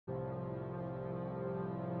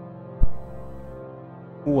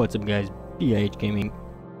What's up, guys? BIH Gaming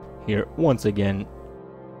here once again.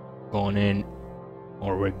 Going in,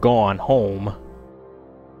 or we're gone home.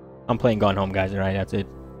 I'm playing Gone Home, guys. Alright, that's it.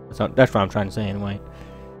 That's what I'm trying to say anyway.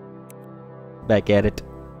 Back at it.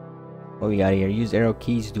 What we got here? Use arrow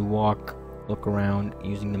keys to walk, look around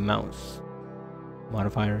using the mouse.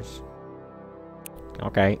 Modifiers.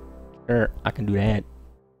 Okay, sure, I can do that.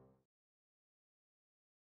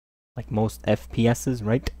 Like most FPSs,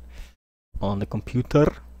 right? On the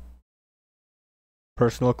computer.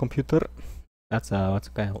 Personal computer. That's what's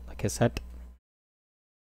it called? A cassette.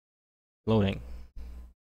 Loading.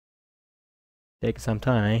 Take some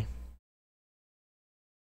time, eh?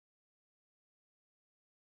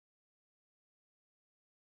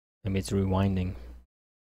 Maybe it's rewinding.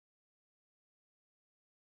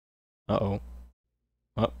 Uh-oh.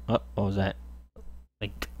 What was that?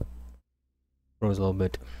 Like, froze a little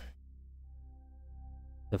bit.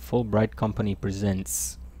 The Fulbright Company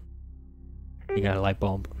presents. You got a light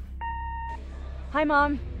bulb. Hi,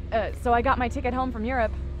 Mom. So I got my ticket home from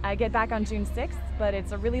Europe. I get back on June 6th, but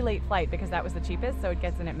it's a really late flight because that was the cheapest, so it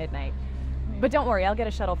gets in at midnight. But don't worry, I'll get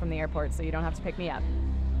a shuttle from the airport so you don't have to pick me up.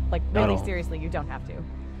 Like, really, seriously, you don't have to.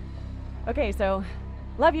 Okay, so,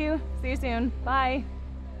 love you. See you soon. Bye.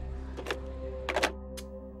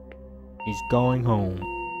 He's going home.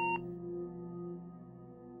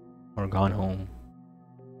 Or gone home.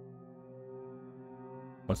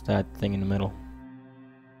 What's that thing in the middle?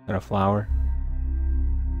 Is that a flower?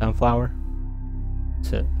 Sunflower?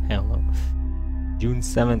 Hell no. June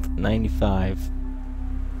 7th, 95.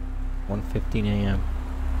 1:15 a.m.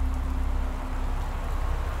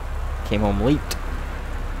 Came home late.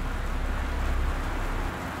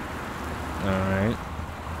 Alright.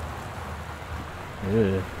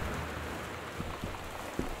 Ugh.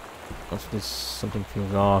 What's this? Something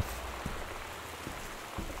feels off.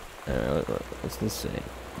 What's this say?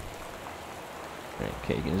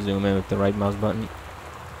 Okay, you can zoom in with the right mouse button.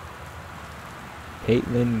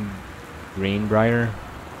 Caitlin Greenbrier,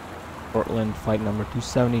 Portland, flight number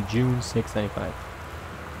 270, June 695.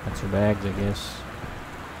 That's her bags, I guess.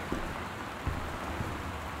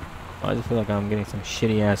 I just feel like I'm getting some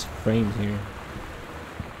shitty ass frames here.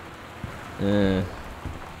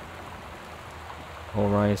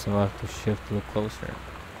 Alright, so I'll have to shift a little closer.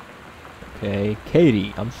 Okay,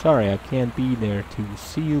 Katie, I'm sorry I can't be there to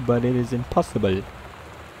see you, but it is impossible.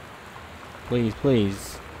 Please,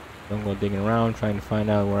 please, don't go digging around trying to find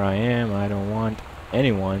out where I am. I don't want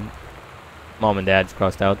anyone. Mom and Dad's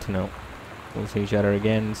crossed out to know. We'll see each other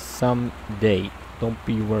again someday. Don't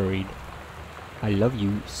be worried. I love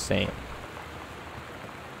you, Sam.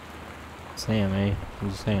 Sam, eh?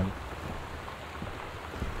 Who's Sam?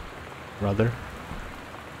 Brother?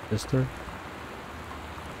 Sister?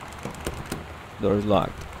 Door's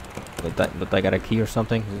locked. But I got a key or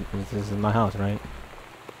something? This is my house, right?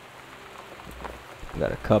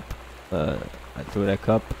 Got a cup. I threw that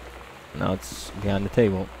cup. Now it's behind the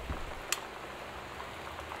table.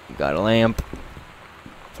 Got a lamp.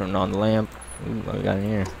 Turned on the lamp. Ooh, what we got in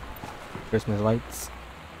here? Christmas lights.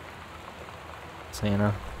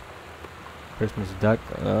 Santa. Christmas duck.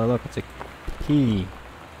 Look, it's a key.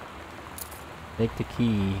 Take the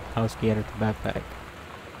key. House key out of the backpack.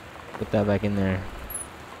 Put that back in there.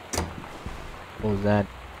 Close that.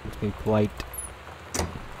 Let's be polite.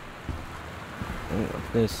 Oh, what's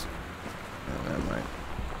this? Oh, never mind.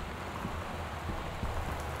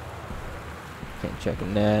 Can't check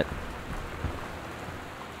in that.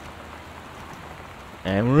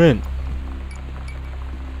 And we're in.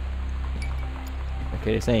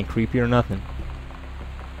 Okay, this ain't creepy or nothing.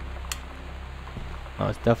 Oh,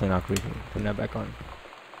 it's definitely not creepy. Putting that back on.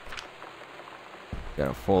 Got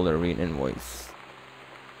a folder, read invoice.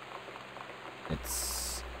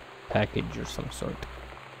 It's package or some sort.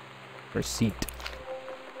 Receipt.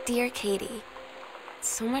 Dear Katie,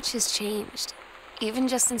 so much has changed, even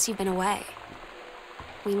just since you've been away.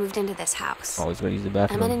 We moved into this house. Always gotta use the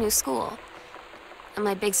bathroom. I'm in a new school, and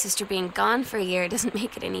my big sister being gone for a year doesn't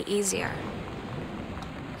make it any easier.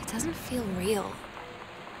 It doesn't feel real,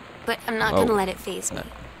 but I'm not gonna let it faze me.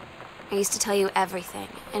 I used to tell you everything,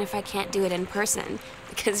 and if I can't do it in person,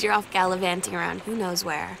 because you're off gallivanting around who knows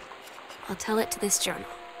where, I'll tell it to this journal,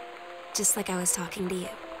 just like I was talking to you.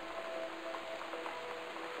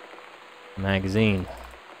 Magazine.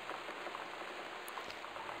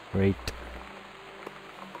 Great.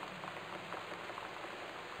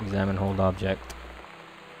 Examine hold object.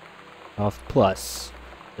 Soft Plus.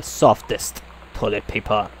 The softest toilet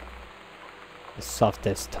paper. The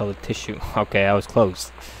softest toilet tissue. Okay, I was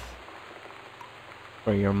close.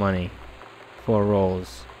 For your money. 4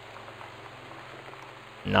 rolls.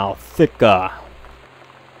 Now thicker.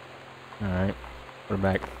 Alright. Put it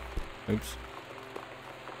back. Oops.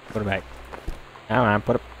 Put it back. Come on,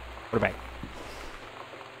 put it back.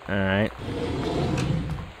 Alright.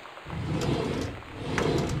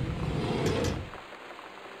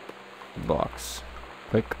 Box.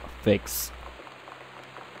 Quick fix.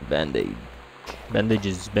 Band-aid.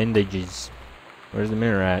 Bandages. Where's the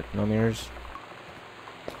mirror at? No mirrors?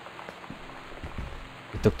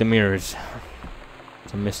 We took the mirrors.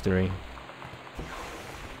 It's a mystery.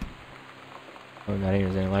 What we got here?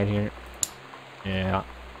 Is there any light here? Yeah.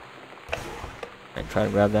 I try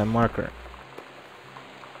to grab that marker.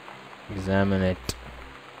 Examine it.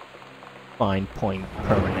 Fine point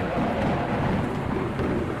permanent.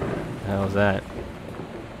 What the hell is that?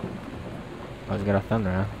 Oh, it's got a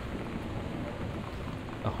thunder, huh?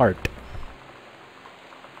 A heart.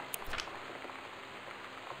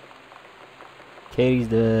 Katie's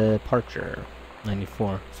departure.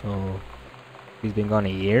 94. So he's been gone a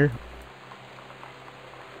year.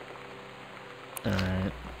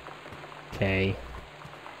 Alright. Okay.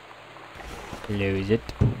 Lose it.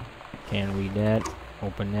 Can't read that.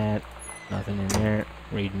 Open that. Nothing in there.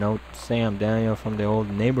 Read note. Sam Daniel from the old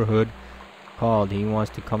neighborhood called. He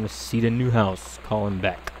wants to come to see the new house. Call him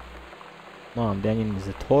back. Mom, Daniel is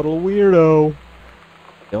a total weirdo.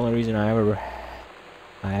 The only reason I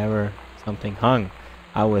ever something hung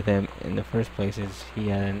out with him in the first place is he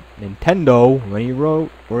had a Nintendo when he were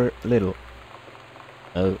little.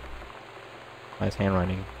 Oh. Nice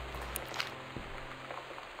handwriting.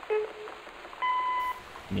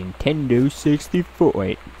 Nintendo 64.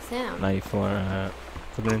 Wait. Sam. 94.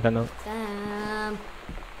 Super Nintendo. Sam.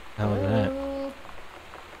 How was that?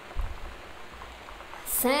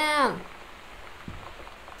 Sam.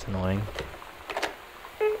 It's annoying.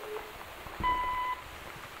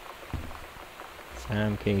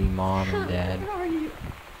 Sam, Katie, Mom, and Dad. Where are you?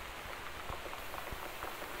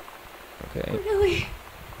 Okay. Really?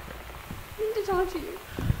 I need to talk to you.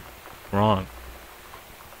 Wrong.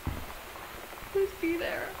 Please be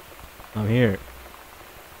there. I'm here.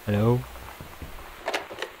 Hello?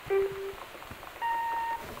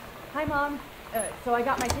 Hi, Mom. So I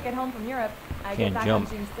got my ticket home from Europe. I Can't get back jump.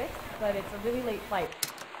 on June 6th, but it's a really late flight.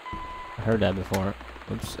 I heard that before.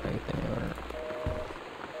 Oops, anything over.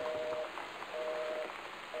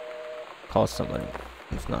 Call somebody.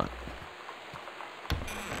 It's not.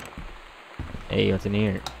 Hey, what's in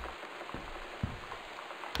here?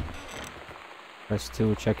 Press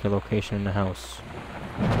 2, check your location in the house.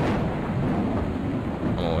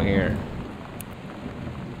 Oh, here.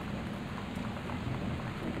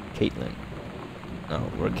 Caitlin. No,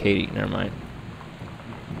 we're Katie, never mind.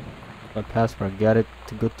 My passport, got it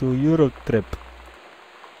to go to a Euro trip.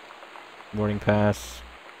 Boarding pass.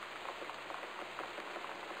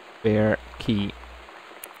 Spare key.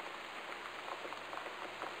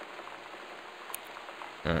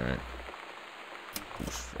 Alright.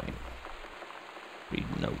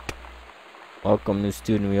 Read note. Welcome, new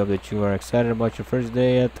student. We hope that you are excited about your first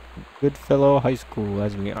day at Goodfellow High School,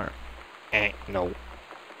 as we are. No.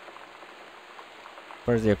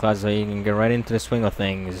 First day of class, so you can get right into the swing of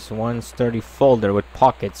things. One sturdy folder with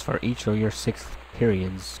pockets for each of your 6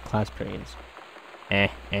 periods, class periods.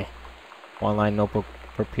 One line notebook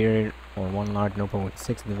per period, or one large notebook with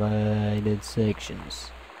 6 divided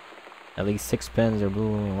sections. At least 6 pens or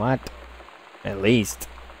blue. What? At least.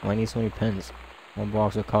 Why need so many pens? One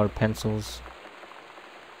box of colored pencils.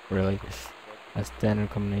 Really? A standard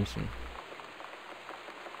combination.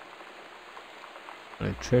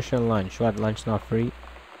 Nutrition lunch. What? Lunch not free?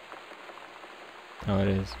 Oh, it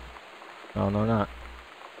is. Oh, no, not.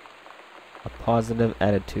 A positive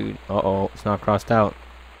attitude. Uh-oh, it's not crossed out.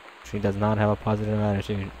 She does not have a positive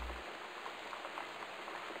attitude.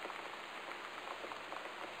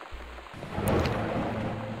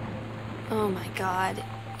 Oh my god.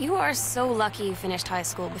 You are so lucky you finished high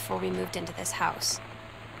school before we moved into this house.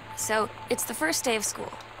 So, it's the first day of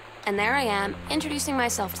school. And there I am, introducing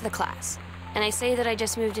myself to the class. And I say that I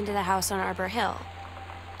just moved into the house on Arbor Hill.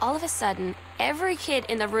 All of a sudden, every kid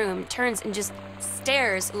in the room turns and just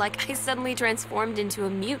stares like I suddenly transformed into a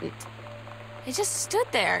mutant. I just stood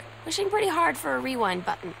there, wishing pretty hard for a rewind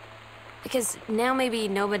button. Because now maybe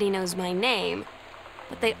nobody knows my name,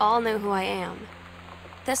 but they all know who I am.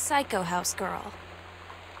 The Psycho House girl.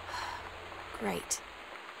 Great.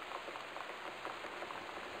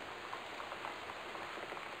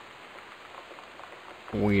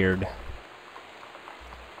 Weird.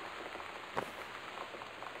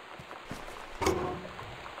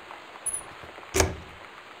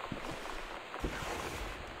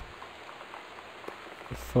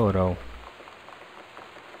 Photo.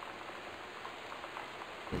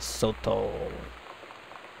 Soto.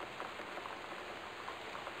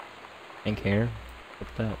 Pink hair?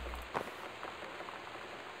 What's that?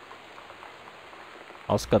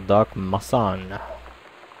 Oscar Doc Mason.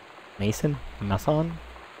 Mason? Mason?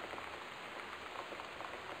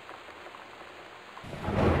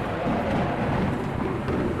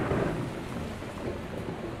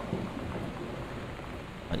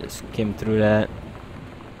 I just skimmed through that.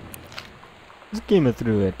 Skimming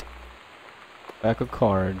through it. Back of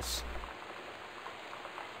cards.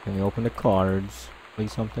 Can we open the cards?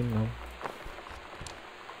 Please something? No.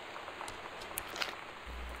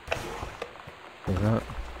 There's not.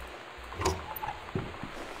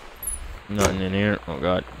 Nothing in here. Oh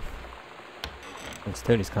god. This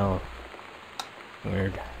dude is kind of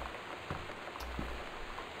weird.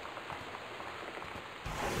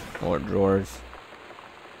 More drawers.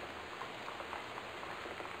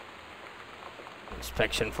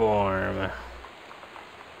 Inspection form.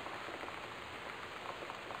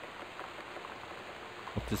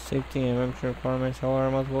 Up to safety and membership requirements,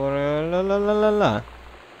 however, multiple la la la la la.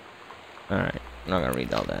 Alright, I'm not gonna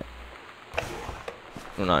read all that.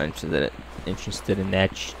 I'm not interested in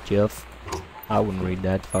that stuff. I wouldn't read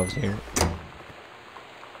that if I was here.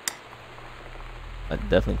 I'd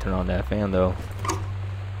definitely turn on that fan though.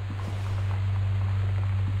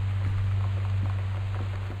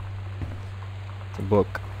 It's a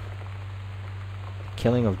book.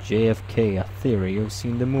 Killing of JFK, a theory. You've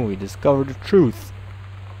seen the movie. Discover the truth.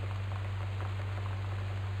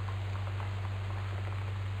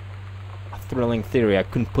 A thrilling theory. I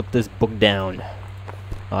couldn't put this book down.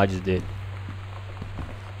 Oh, I just did.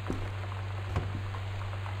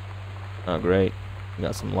 Oh, great. We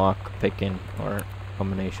got some lock picking or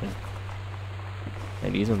combination. Hey,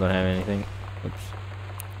 these ones don't have anything. Oops.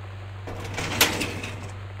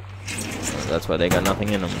 Oh, that's why they got nothing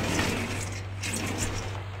in them.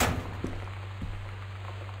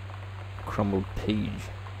 Crumbled page.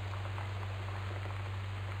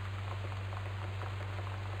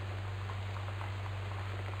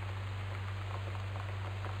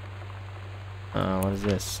 What is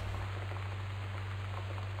this?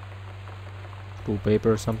 School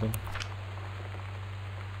paper or something?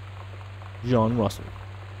 John Russell.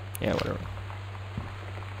 Yeah, whatever.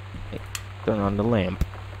 Hey, turn on the lamp.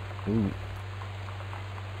 Ooh.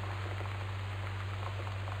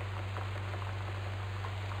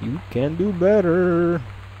 You can do better.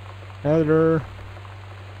 Heather.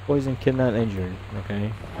 Poison, kidnapped, injured.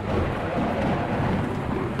 Okay.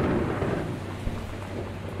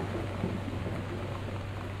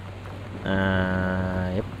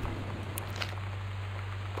 Yep.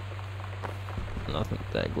 Nothing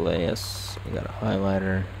with that glass. We got a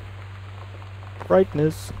highlighter.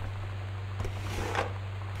 Brightness.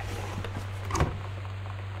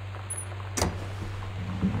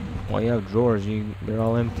 Well, you have drawers, they're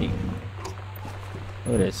all empty.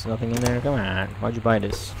 Look at this, nothing in there. Come on, why'd you buy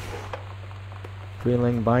this?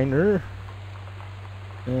 Drilling binder.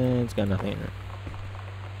 It's got nothing in it.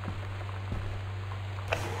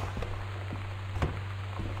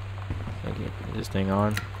 Okay, is this thing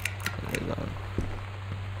on? It is on.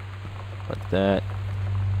 What's that?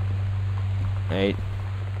 Hey,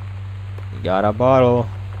 we got a bottle.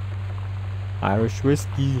 Irish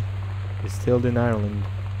whiskey, distilled in Ireland.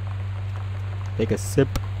 Take a sip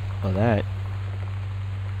of that.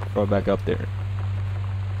 Throw it back up there.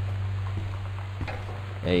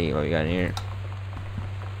 Hey, what we got in here?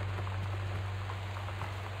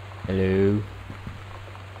 Hello.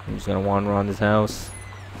 I'm just gonna wander around this house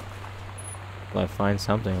till I find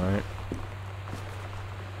something, right?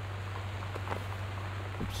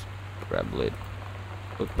 Oops. Grab the lid.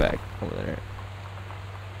 Look back over there.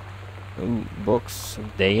 Ooh, books.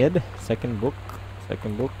 Dead. Second book.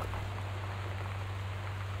 Second book.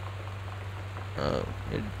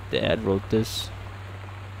 Your dad wrote this.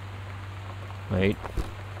 Wait.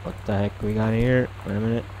 What the heck we got here? Wait a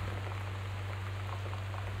minute.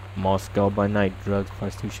 Moscow by night. Drugs,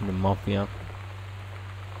 prostitution, the mafia.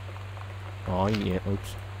 Oh yeah.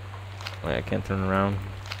 Oops. Wait, I can't turn around.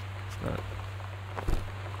 It's not.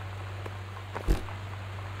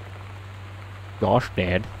 Gosh,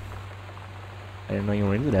 Dad. I didn't know you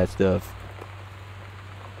were into that stuff.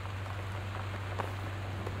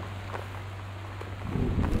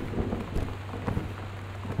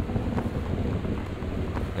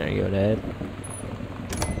 There you go, Dad.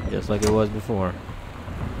 Just like it was before.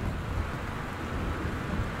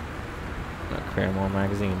 Not carry more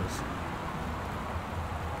magazines.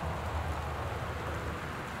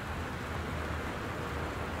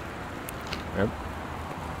 Yep.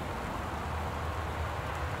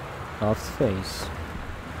 Off the face.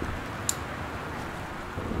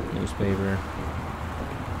 Newspaper.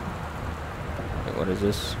 Wait, what is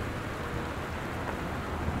this?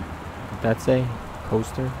 What's that say?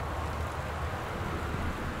 Coaster?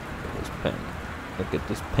 This pen. Look at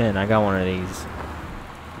this pen. I got one of these.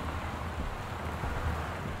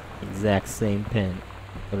 Exact same pen.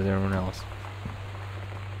 What is everyone else?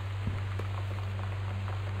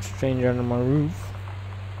 Stranger under my roof.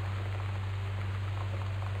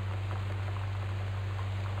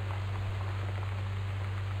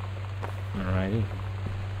 Alrighty.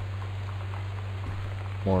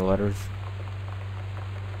 More letters.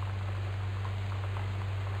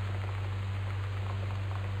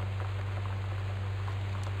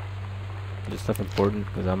 Is this stuff important?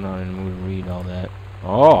 Because I'm not in the mood to read all that.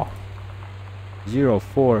 Oh!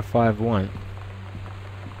 0451.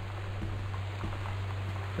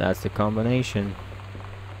 That's the combination.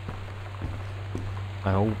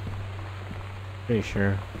 I hope. Pretty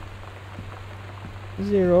sure.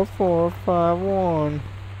 0451.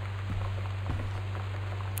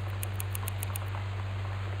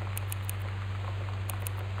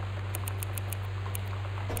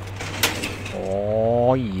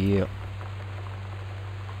 Oh yeah.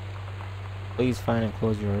 Please find and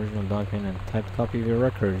close your original document and typed copy of your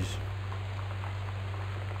records.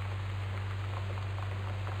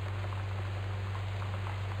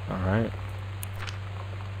 Alright.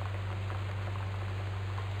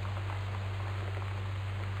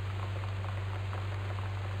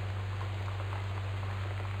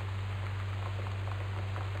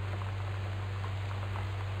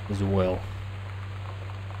 As well.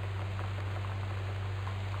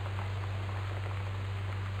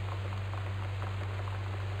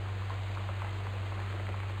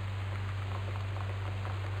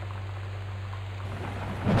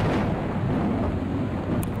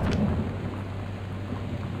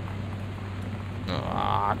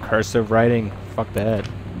 Ah, cursive writing. Fuck that.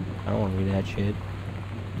 I don't want to read that shit.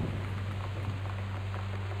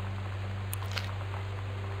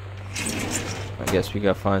 I guess we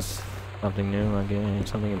got to find something new. Again,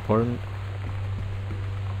 something important.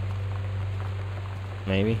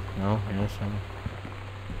 Maybe. No. Yes.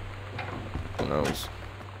 Who knows?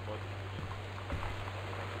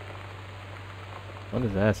 What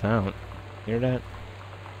does that sound? Hear that?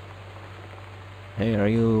 Hey, are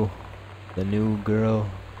you the new girl?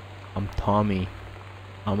 I'm Tommy.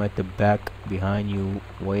 I'm at the back behind you.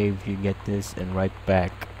 Wave if you get this and right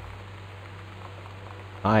back.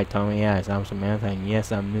 Hi, Tommy. Yes, I'm Samantha, and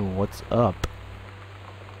yes, I'm new. What's up?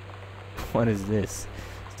 What is this?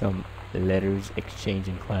 Some letters exchange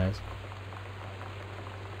in class.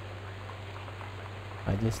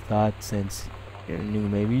 I just thought since you're new,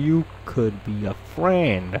 maybe you could be a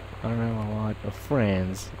friend. I don't have a lot of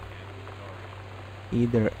friends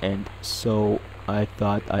either, and so I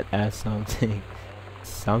thought I'd ask something.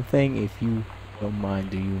 Something, if you don't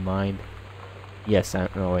mind. Do you mind? Yes,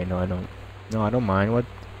 no, wait, no, I don't. No, I don't mind. What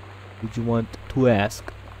did you want to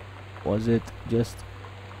ask? Was it just...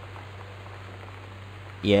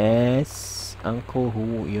 Yes, uncle,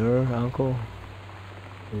 who, your uncle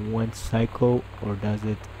who went psycho, or does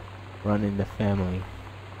it run in the family?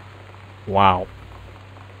 Wow.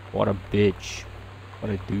 What a bitch.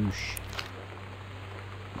 What a douche.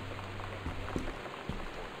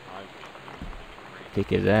 Kick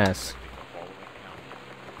his ass.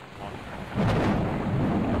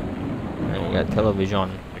 And you got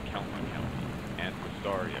television.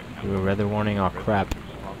 You were weather warning. Oh crap.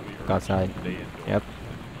 Look outside. Yep.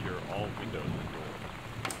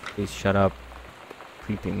 Please shut up.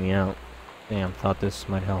 Creeping me out. Damn, thought this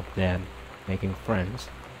might help Dad. Making friends.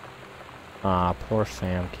 Ah, poor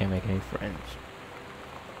Sam. Can't make any friends.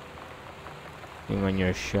 Even when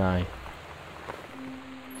you're shy.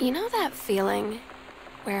 You know that feeling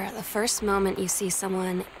where the first moment you see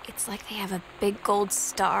someone, it's like they have a big gold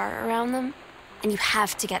star around them, and you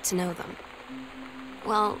have to get to know them?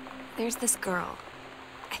 Well, there's this girl.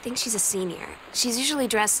 I think she's a senior. She's usually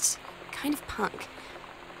dressed kind of punk,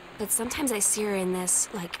 but sometimes I see her in this,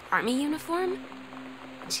 like, army uniform,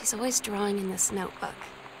 and she's always drawing in this notebook,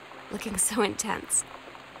 looking so intense.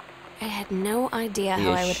 I had no idea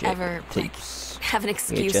how I would ever have an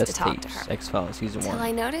excuse to talk to her. X-Files Season 1. Till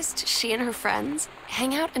I noticed she and her friends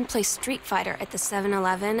hang out and play Street Fighter at the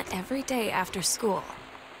 7-Eleven every day after school.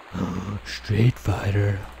 Street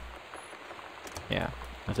Fighter. Yeah,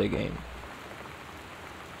 that's a game.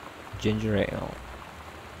 Ginger ale.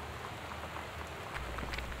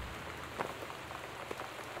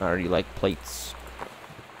 I already like plates.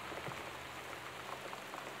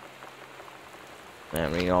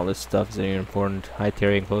 Man, reading all this stuff is very important. Hi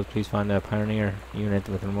Terry, enclosed. Please find a Pioneer unit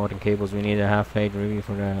with remote and cables. We need a half-page review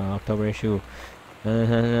for the October issue.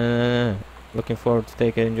 Looking forward to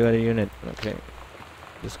take it. Enjoy the unit. Okay.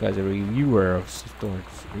 This guy's a reviewer of stores.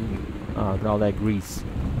 Oh, look at all that grease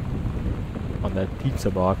on that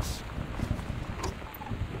pizza box.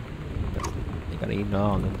 They gotta eat it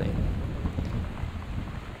all, don't they?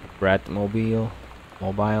 Bratmobile.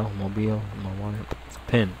 Mobile. It's a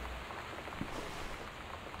pin.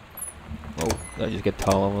 Oh, did I just get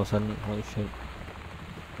tall all of a sudden? Holy shit.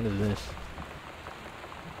 What is this?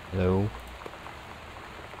 Hello?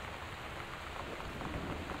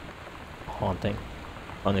 Haunting.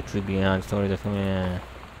 On the tree beyond stories of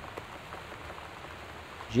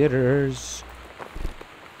jitters.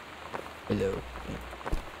 Hello.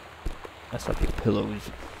 That's not your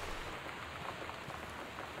pillows.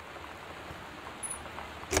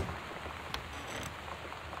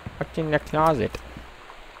 What's in the closet?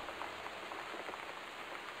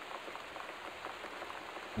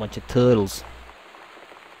 Bunch of turtles.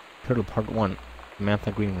 Turtle Part 1.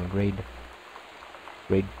 Samantha Green, grade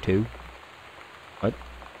 2. What?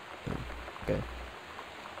 Okay.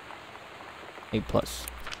 A+.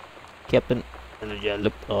 Captain. Yeah,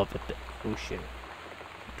 look off at the. Oh shit.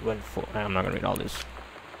 24. I'm not gonna read all this.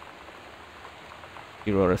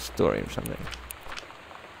 You wrote a story or something.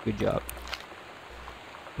 Good job.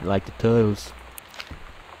 You like the turtles.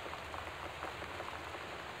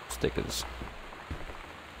 Stickers.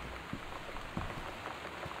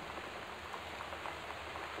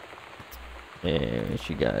 And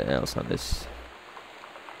she got else on this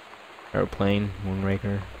airplane,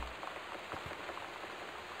 Moonraker.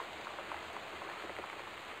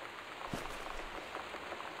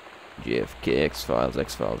 JFK, X-Files,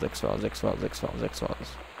 X-Files, X-Files, X-Files, X-Files,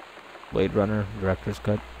 X-Files. Blade Runner, Director's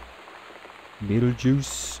Cut.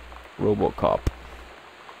 Beetlejuice, RoboCop.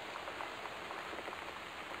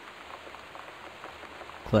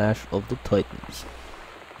 Clash of the Titans.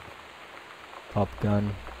 Top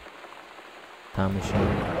Gun. Time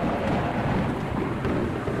Machine.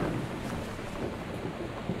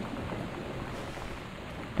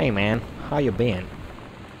 Hey man, how you been?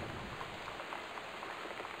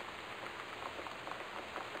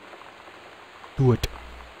 Do it.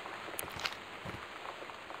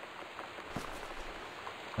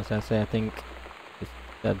 As I say, I think it's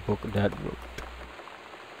that book that wrote.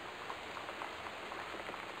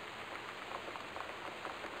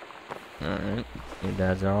 Alright, your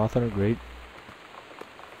dad's our author, great.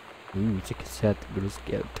 Ooh, it's a cassette, Girl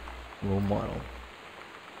Scout, role model.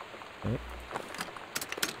 Okay.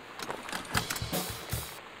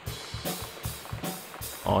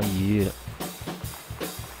 Oh yeah.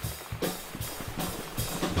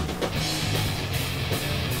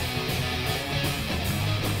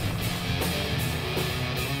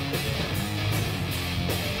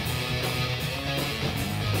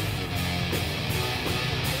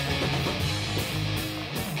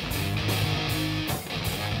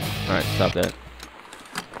 Alright, stop that.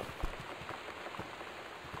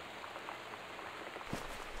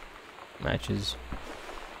 Matches.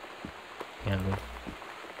 Candle.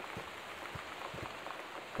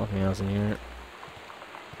 Nothing else in here.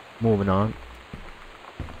 Moving on.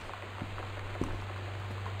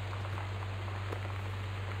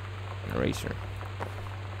 An eraser.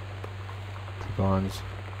 Coupons.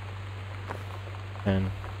 Pen.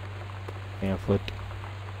 Pamphlet.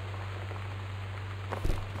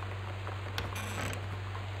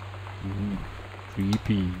 Ooh,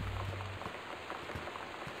 creepy.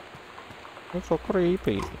 That's so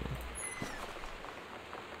creepy.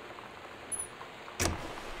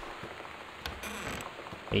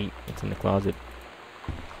 Hey, it's in the closet.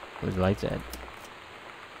 Where's the lights at?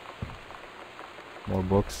 More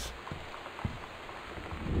books.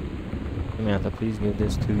 Samantha, please give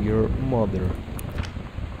this to your mother.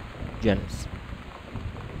 Janice.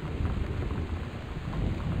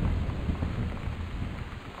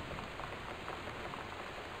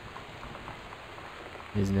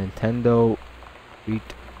 Is Nintendo Street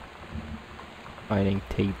Fighting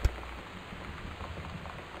tape.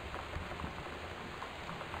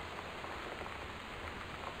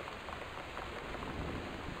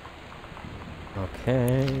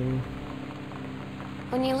 Okay.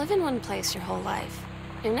 When you live in one place your whole life,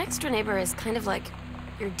 your next door neighbor is kind of like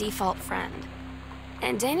your default friend.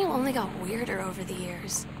 And Daniel only got weirder over the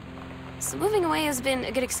years. So moving away has been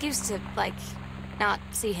a good excuse to, like, not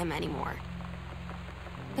see him anymore.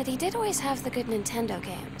 But he did always have the good Nintendo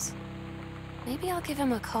games. Maybe I'll give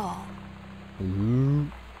him a call.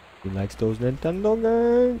 Ooh, he likes those Nintendo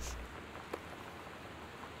games.